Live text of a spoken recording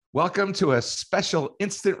Welcome to a special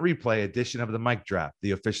instant replay edition of the Mic Drop,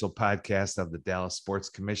 the official podcast of the Dallas Sports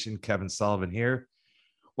Commission. Kevin Sullivan here.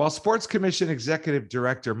 While Sports Commission Executive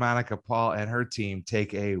Director Monica Paul and her team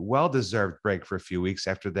take a well-deserved break for a few weeks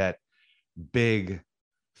after that big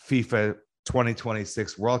FIFA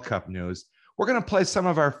 2026 World Cup news, we're going to play some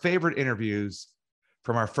of our favorite interviews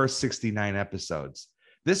from our first 69 episodes.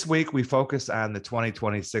 This week, we focus on the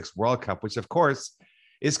 2026 World Cup, which, of course,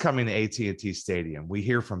 is coming to AT&T Stadium. We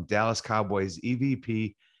hear from Dallas Cowboys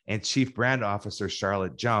EVP and Chief Brand Officer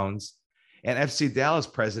Charlotte Jones and FC Dallas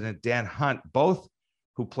President Dan Hunt, both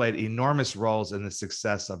who played enormous roles in the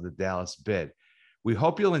success of the Dallas bid. We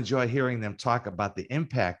hope you'll enjoy hearing them talk about the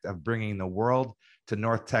impact of bringing the world to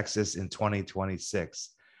North Texas in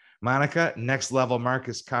 2026. Monica, Next Level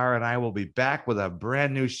Marcus Carr, and I will be back with a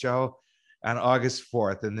brand new show on August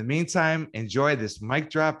 4th. In the meantime, enjoy this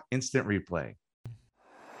Mic Drop instant replay.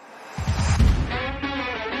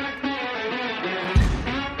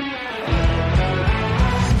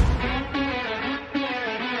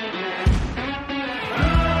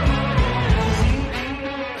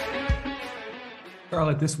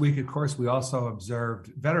 Charlotte, this week, of course, we also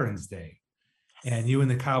observed Veterans Day, and you and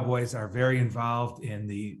the Cowboys are very involved in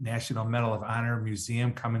the National Medal of Honor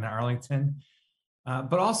Museum coming to Arlington.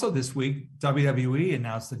 But also this week, WWE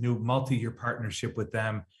announced a new multi-year partnership with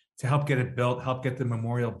them to help get it built, help get the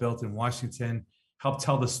memorial built in Washington, help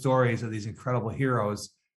tell the stories of these incredible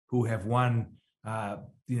heroes who have won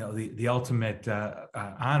the ultimate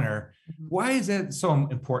honor. Why is it so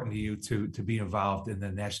important to you to be involved in the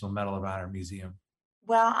National Medal of Honor Museum?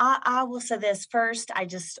 Well, I will say this first. I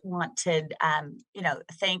just want to,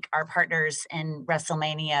 thank our partners in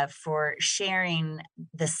WrestleMania for sharing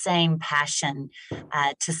the same passion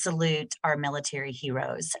to salute our military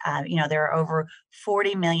heroes. There are over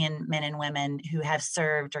 40 million men and women who have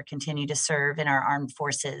served or continue to serve in our armed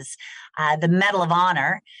forces. The Medal of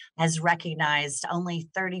Honor has recognized only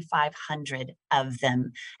 3,500 of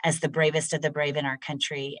them as the bravest of the brave in our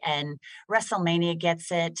country. And WrestleMania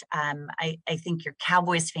gets it. I think your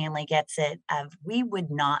Cowboys family gets it. We would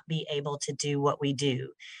not be able to do what we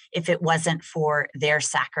do if it wasn't for their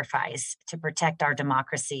sacrifice to protect our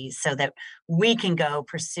democracy so that we can go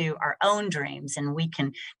pursue our own dreams and we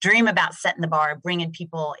can dream about setting the bar, bringing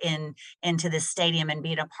people into this stadium and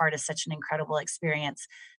being a part of such an incredible experience.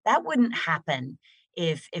 That wouldn't happen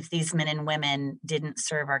if these men and women didn't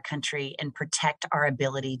serve our country and protect our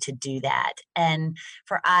ability to do that. And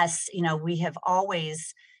for us, we have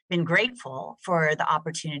always been grateful for the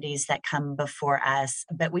opportunities that come before us,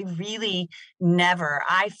 but we really never,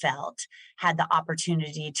 I felt, had the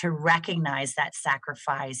opportunity to recognize that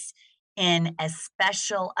sacrifice in as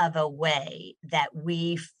special of a way that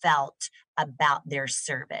we felt about their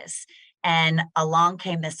service. And along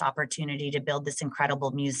came this opportunity to build this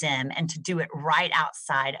incredible museum and to do it right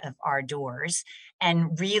outside of our doors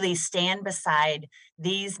and really stand beside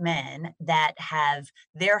these men that have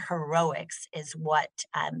their heroics is what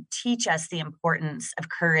teach us the importance of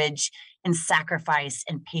courage and sacrifice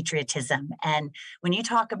and patriotism. And when you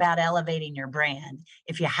talk about elevating your brand,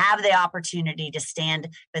 if you have the opportunity to stand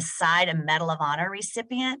beside a Medal of Honor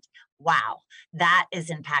recipient, wow, that is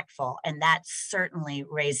impactful. And that certainly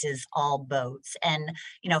raises all boats. And,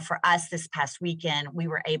 for us this past weekend, we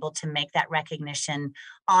were able to make that recognition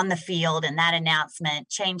on the field, and that announcement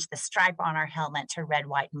changed the stripe on our helmet to red,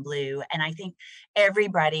 white, and blue. And I think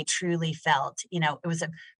everybody truly felt, it was a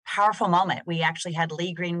powerful moment. We actually had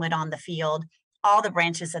Lee Greenwood on the field, all the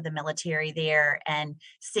branches of the military there and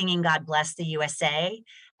singing God Bless the USA.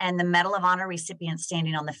 And the Medal of Honor recipients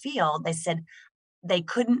standing on the field, they said, they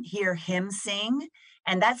couldn't hear him sing.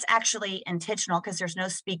 And that's actually intentional because there's no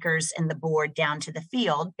speakers in the board down to the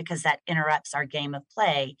field because that interrupts our game of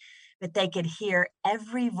play. But they could hear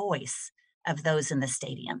every voice of those in the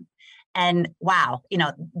stadium. And wow,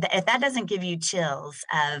 if that doesn't give you chills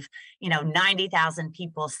of, 90,000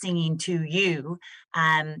 people singing to you,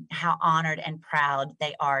 how honored and proud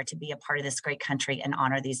they are to be a part of this great country and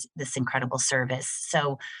honor this incredible service.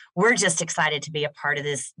 So we're just excited to be a part of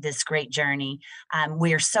this great journey.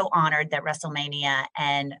 We are so honored that WrestleMania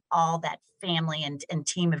and all that family and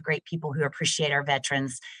team of great people who appreciate our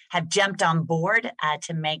veterans have jumped on board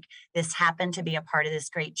to make this happen, to be a part of this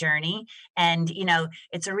great journey. And,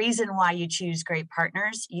 it's a reason why you choose great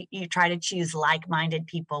partners. You try to choose like-minded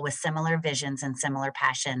people with similar visions and similar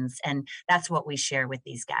passions. And that's what we share with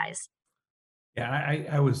these guys. Yeah,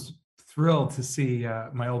 I was thrilled to see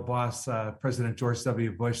my old boss, President George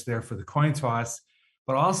W. Bush, there for the coin toss,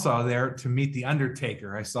 but also there to meet the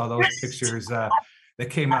Undertaker. I saw those pictures that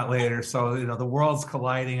came out later. So, the world's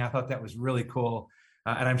colliding. I thought that was really cool.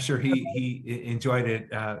 and I'm sure he enjoyed it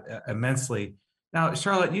immensely. Now,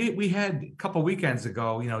 Charlotte, we had a couple weekends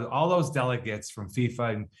ago, all those delegates from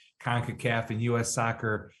FIFA and CONCACAF and U.S.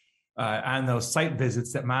 Soccer on those site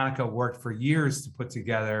visits that Monica worked for years to put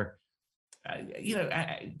together.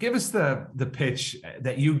 Give us the pitch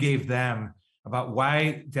that you gave them about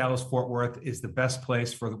why Dallas-Fort Worth is the best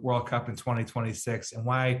place for the World Cup in 2026 and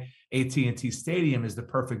why AT&T Stadium is the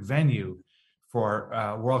perfect venue for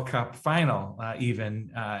World Cup final,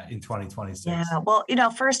 even in 2026. Yeah, well,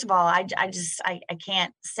 first of all, I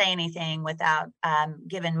can't say anything without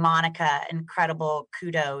giving Monica incredible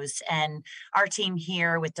kudos, and our team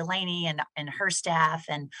here with Delaney and her staff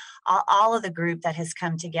and all of the group that has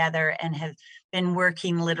come together and have been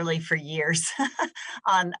working literally for years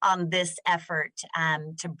on this effort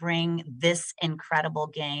to bring this incredible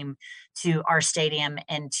game to our stadium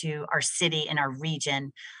and to our city and our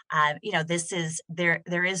region.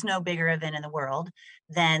 There is no bigger event in the world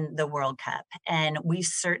than the World Cup. And we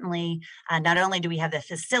certainly, not only do we have the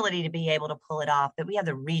facility to be able to pull it off, but we have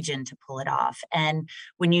the region to pull it off. And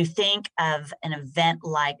when you think of an event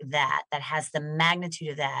like that, that has the magnitude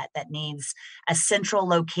of that needs a central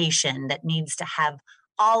location, that needs to have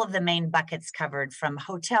all of the main buckets covered, from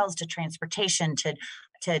hotels to transportation to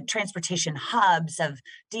transportation hubs of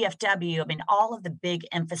DFW. I mean, all of the big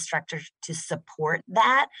infrastructure to support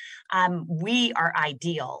that. We are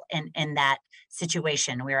ideal in that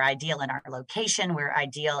situation. We're ideal in our location. We're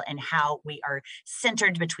ideal in how we are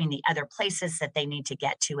centered between the other places that they need to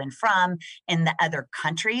get to and from, in the other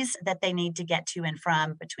countries that they need to get to and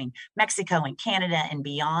from, between Mexico and Canada and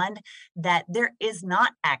beyond, that there is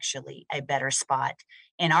not actually a better spot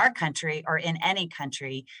in our country or in any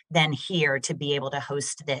country than here to be able to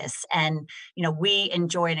host this. And, we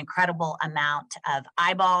enjoy an incredible amount of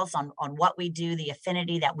eyeballs on what we do, the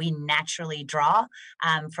affinity that we naturally draw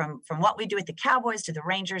from what we do with the Cowboys to the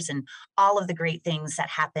Rangers and all of the great things that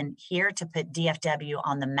happen here to put DFW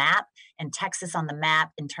on the map and Texas on the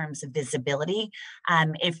map in terms of visibility.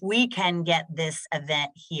 If we can get this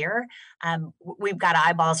event here, we've got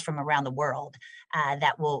eyeballs from around the world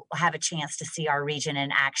that will have a chance to see our region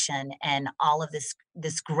in action and all of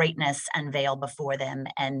this greatness unveiled before them.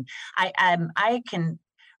 And I can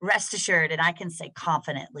rest assured, and I can say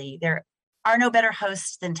confidently, there are no better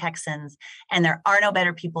hosts than Texans, and there are no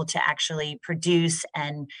better people to actually produce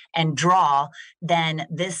and draw than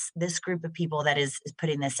this group of people that is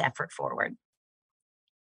putting this effort forward.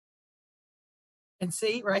 And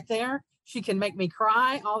see, right there, she can make me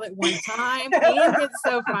cry all at one time and get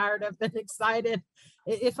so fired up and excited.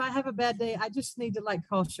 If I have a bad day, I just need to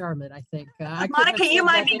call Charlotte, I think. Monica, you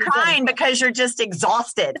might be crying because you're just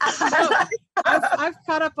exhausted. I've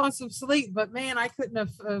caught up on some sleep, but man, I couldn't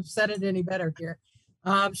have said it any better here.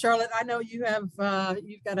 Charlotte, I know you've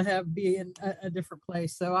got to be in a different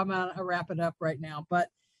place, so I'm going to wrap it up right now. But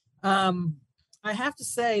I have to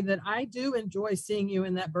say that I do enjoy seeing you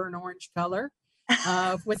in that burnt orange color.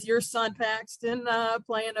 With your son Paxton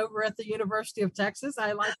playing over at the University of Texas.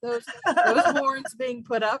 I like those horns being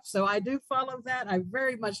put up, so I do follow that. I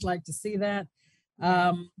very much like to see that.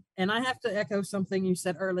 And I have to echo something you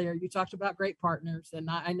said earlier. You talked about great partners, and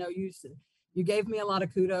I know you gave me a lot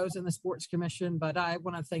of kudos in the Sports Commission, but I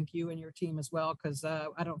want to thank you and your team as well, because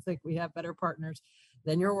I don't think we have better partners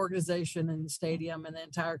than your organization and the stadium and the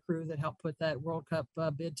entire crew that helped put that World Cup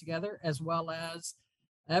bid together, as well as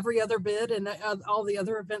every other bid and all the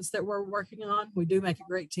other events that we're working on. We do make a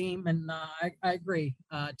great team, and I agree.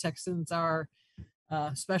 Texans are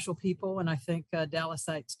special people, and I think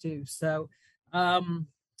Dallasites too. So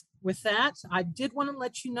with that, I did want to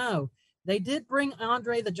let you know, they did bring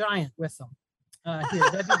Andre the Giant with them here,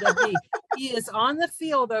 WWE. He is on the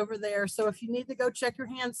field over there, so if you need to go check your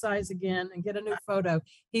hand size again and get a new photo,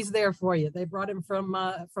 he's there for you. They brought him from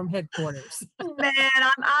headquarters. Man,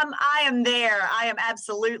 I am there. I am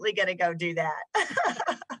absolutely going to go do that.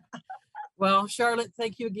 Well, Charlotte,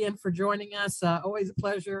 thank you again for joining us. Always a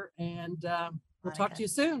pleasure, and we'll talk to you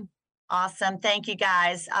soon. Awesome. Thank you,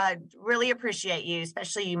 guys. I really appreciate you,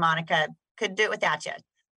 especially you, Monica. Couldn't do it without you.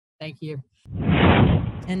 Thank you.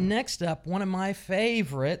 And next up, one of my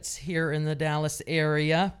favorites here in the Dallas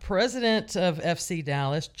area, president of FC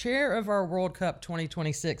Dallas, chair of our World Cup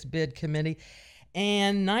 2026 bid committee,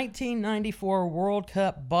 and 1994 World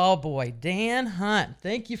Cup ball boy, Dan Hunt.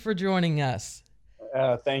 Thank you for joining us.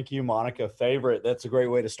 Thank you, Monica. Favorite. That's a great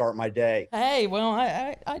way to start my day. Hey, well,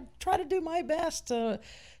 I try to do my best to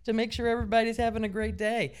make sure everybody's having a great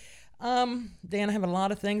day. Dan, I have a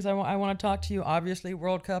lot of things I want to talk to you. Obviously,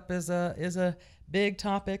 World Cup is a big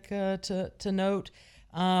topic to note.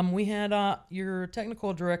 We had your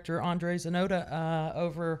technical director, Andre Zanota,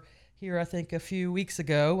 over here, I think, a few weeks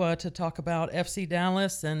ago to talk about FC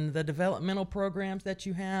Dallas and the developmental programs that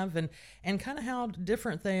you have, and kind of how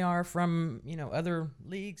different they are from other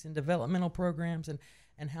leagues and developmental programs,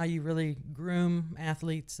 and how you really groom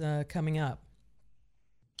athletes coming up.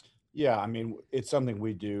 Yeah, I mean, it's something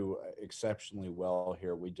we do exceptionally well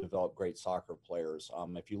here. We develop great soccer players.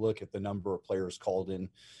 If you look at the number of players called in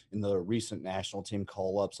the recent national team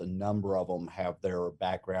call-ups, a number of them have their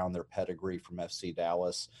background, their pedigree from FC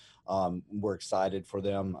Dallas. We're excited for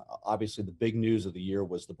them. Obviously, the big news of the year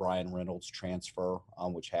was the Brian Reynolds transfer,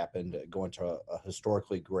 which happened going to a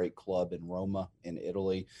historically great club in Roma in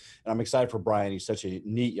Italy. And I'm excited for Brian. He's such a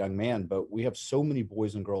neat young man, but we have so many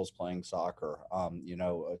boys and girls playing soccer.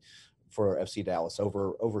 For FC Dallas,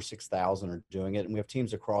 over 6,000 are doing it, and we have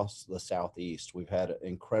teams across the Southeast. We've had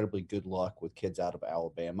incredibly good luck with kids out of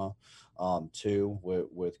Alabama, too,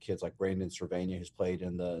 with kids like Brandon Cervania, who's played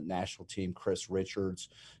in the national team, Chris Richards,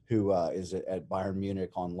 who is at Bayern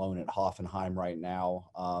Munich on loan at Hoffenheim right now.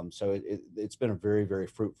 So it's been a very, very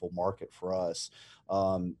fruitful market for us.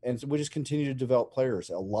 And so we just continue to develop players.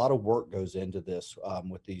 A lot of work goes into this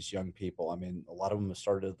with these young people. I mean, a lot of them have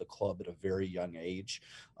started at the club at a very young age.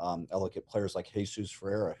 I look at players like Jesus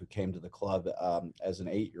Ferreira, who came to the club as an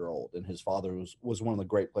 8-year-old, and his father was one of the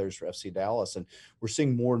great players for FC Dallas. And we're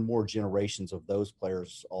seeing more and more generations of those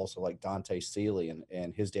players, also like Dante Seeley,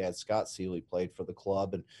 and his dad, Scott Seeley, played for the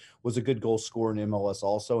club and was a good goal scorer in MLS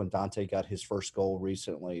also. And Dante got his first goal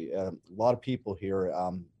recently. A lot of people here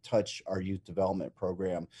touch our youth development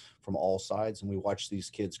program from all sides, and we watch these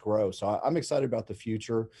kids grow. So I'm excited about the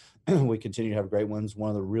future. We continue to have great ones. One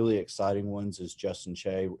of the really exciting ones is Justin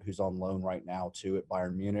Che, who's on loan right now too at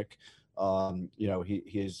Bayern Munich.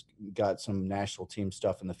 He's got some national team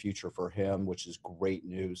stuff in the future for him, which is great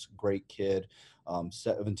news. Great kid,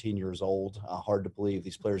 17 years old. Hard to believe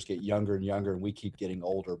these players get younger and younger, and we keep getting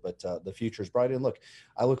older. But the future is bright. And look,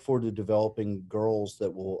 I look forward to developing girls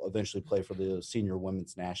that will eventually play for the senior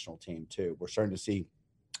women's national team too. We're starting to see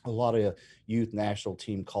a lot of youth national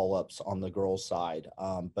team call-ups on the girls' side,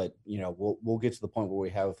 but we'll get to the point where we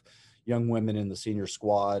have young women in the senior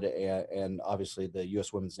squad, and obviously the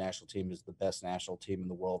U.S. women's national team is the best national team in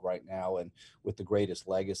the world right now, and with the greatest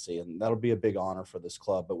legacy, and that'll be a big honor for this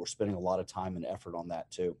club. But we're spending a lot of time and effort on that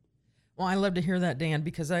too. Well, I love to hear that, Dan,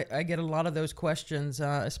 because I get a lot of those questions,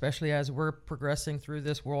 especially as we're progressing through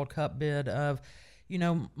this World Cup bid of,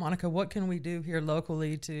 Monica, what can we do here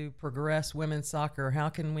locally to progress women's soccer? How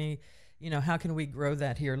can we grow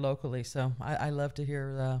that here locally? So I love to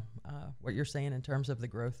hear what you're saying in terms of the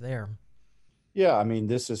growth there. Yeah, I mean,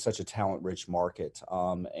 this is such a talent-rich market,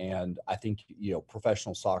 and I think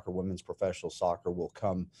professional soccer, women's professional soccer, will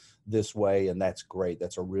come this way, and that's great.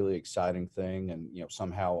 That's a really exciting thing, and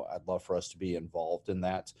somehow I'd love for us to be involved in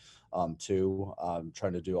that too.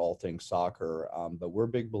 Trying to do all things soccer, but we're a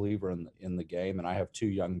big believer in the game, and I have 2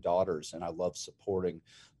 young daughters, and I love supporting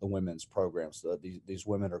the women's programs. These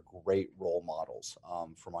women are great role models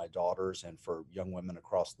for my daughters and for young women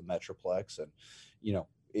across the Metroplex, and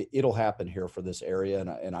it'll happen here for this area,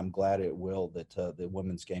 and I'm glad it will, that the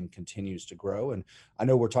women's game continues to grow. And I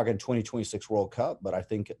know we're talking 2026 World Cup, but I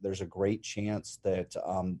think there's a great chance that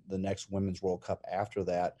the next Women's World Cup after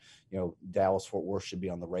that, Dallas Fort Worth should be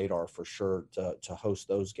on the radar for sure to host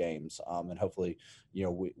those games. And hopefully,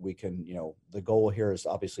 we can, the goal here is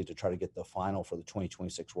obviously to try to get the final for the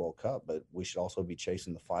 2026 World Cup, but we should also be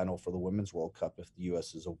chasing the final for the Women's World Cup if the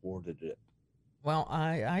U.S. is awarded it. Well,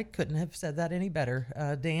 I couldn't have said that any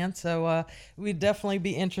better, Dan. So we'd definitely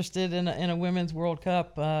be interested in a Women's World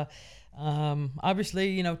Cup.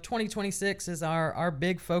 Obviously, 2026 is our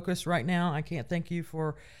big focus right now. I can't thank you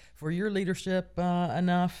for your leadership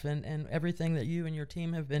enough and everything that you and your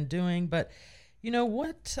team have been doing. But,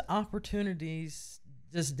 what opportunities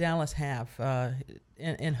does Dallas have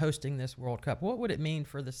in hosting this World Cup? What would it mean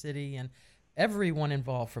for the city and everyone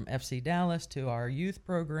involved, from FC Dallas to our youth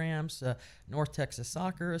programs, North Texas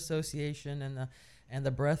Soccer Association, and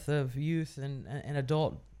the breadth of youth and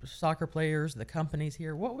adult soccer players, the companies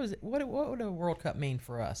here? What would a World Cup mean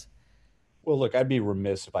for us? Well, look, I'd be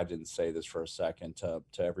remiss if I didn't say this for a second to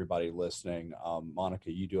everybody listening.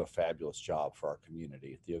 Monica, you do a fabulous job for our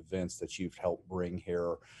community. The events that you've helped bring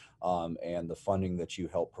here and the funding that you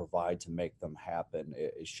help provide to make them happen,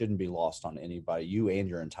 it shouldn't be lost on anybody. You and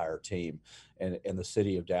your entire team and the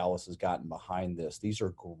city of Dallas has gotten behind this. These are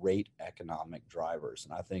great economic drivers,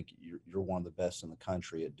 and I think you're one of the best in the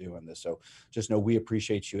country at doing this. So just know we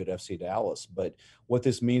appreciate you at FC Dallas. But what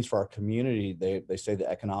this means for our community, they say the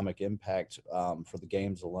economic impact for the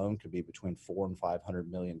games alone could be between $400 and $500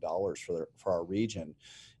 million for our region.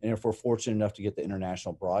 And if we're fortunate enough to get the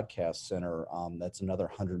International Broadcast Center, that's another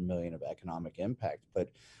 100 million of economic impact.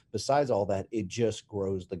 But besides all that, it just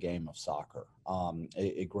grows the game of soccer.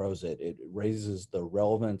 It grows it. It raises the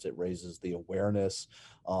relevance. It raises the awareness.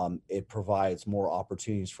 It provides more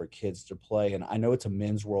opportunities for kids to play. And I know it's a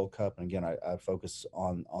men's World Cup, and again, I focus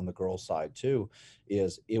on the girls' side too.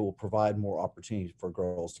 Is it will provide more opportunities for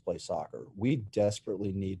girls to play soccer. We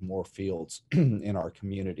desperately need more fields in our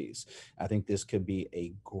communities. I think this could be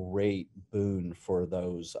a great boon for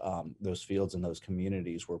those fields in those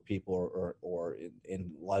communities where people are or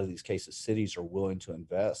in a lot of these cases, cities are willing to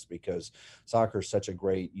invest, because soccer is such a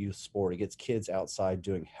great youth sport. It gets kids outside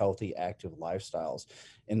doing healthy, active lifestyles.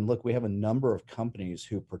 And look, we have a number of companies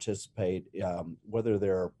who participate, whether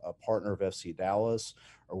they're a partner of FC Dallas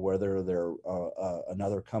or whether they're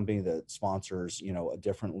another company that sponsors, a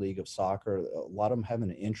different league of soccer. A lot of them have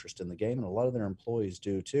an interest in the game, and a lot of their employees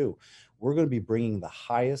do too. We're going to be bringing the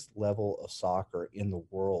highest level of soccer in the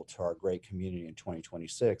world to our great community in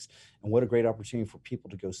 2026. And what a great opportunity for people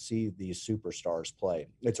to go see these superstars play.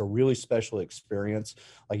 It's a really special experience.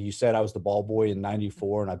 Like you said, I was the ball boy in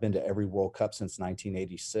 '94, and I've been to every World Cup since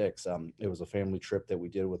 1986. It was a family trip that we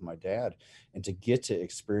did with my dad, and to get to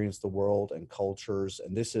experience the world and cultures.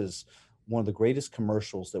 And this is one of the greatest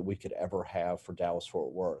commercials that we could ever have for Dallas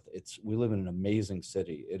Fort Worth. We live in an amazing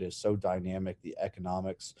city. It is so dynamic. The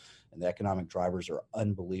economics and the economic drivers are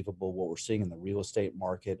unbelievable. What we're seeing in the real estate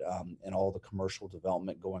market, and all the commercial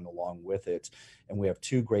development going along with it. And we have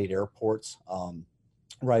two great airports.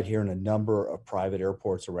 Right here, in a number of private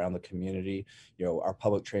airports around the community. Our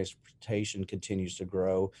public transportation continues to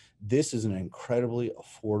grow. This is an incredibly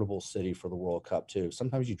affordable city for the World Cup too.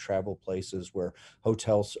 Sometimes you travel places where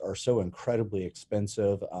hotels are so incredibly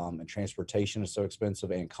expensive, and transportation is so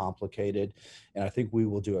expensive and complicated. And I think we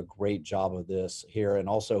will do a great job of this here. And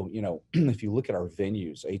also, if you look at our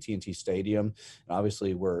venues, AT&T Stadium, and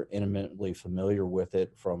obviously we're intimately familiar with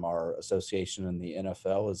it from our association in the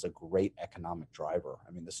NFL, is a great economic driver.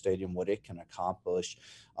 I mean, the stadium, what it can accomplish,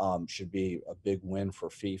 should be a big win for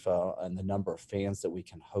FIFA, and the number of fans that we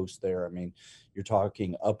can host there. I mean, you're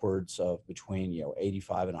talking upwards of between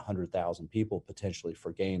 85 and 100,000 people potentially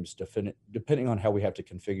for games, depending on how we have to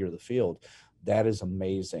configure the field. That is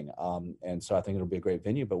amazing. And so I think it'll be a great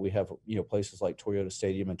venue. But we have places like Toyota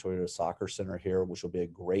Stadium and Toyota Soccer Center here, which will be a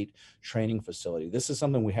great training facility. This is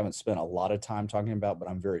something we haven't spent a lot of time talking about, but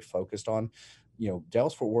I'm very focused on.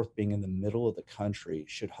 Dallas Fort Worth, being in the middle of the country,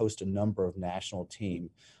 should host a number of national team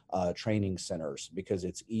training centers, because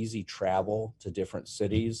it's easy travel to different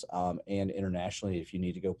cities, and internationally if you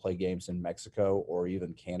need to go play games in Mexico or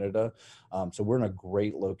even Canada. So we're in a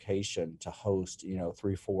great location to host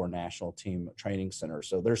 3-4 national team training centers.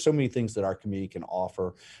 So there's so many things that our community can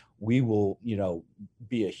offer. We will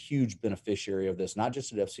be a huge beneficiary of this, not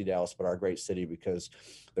just at FC Dallas, but our great city, because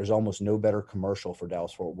there's almost no better commercial for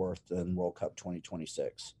Dallas Fort Worth than World Cup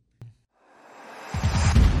 2026.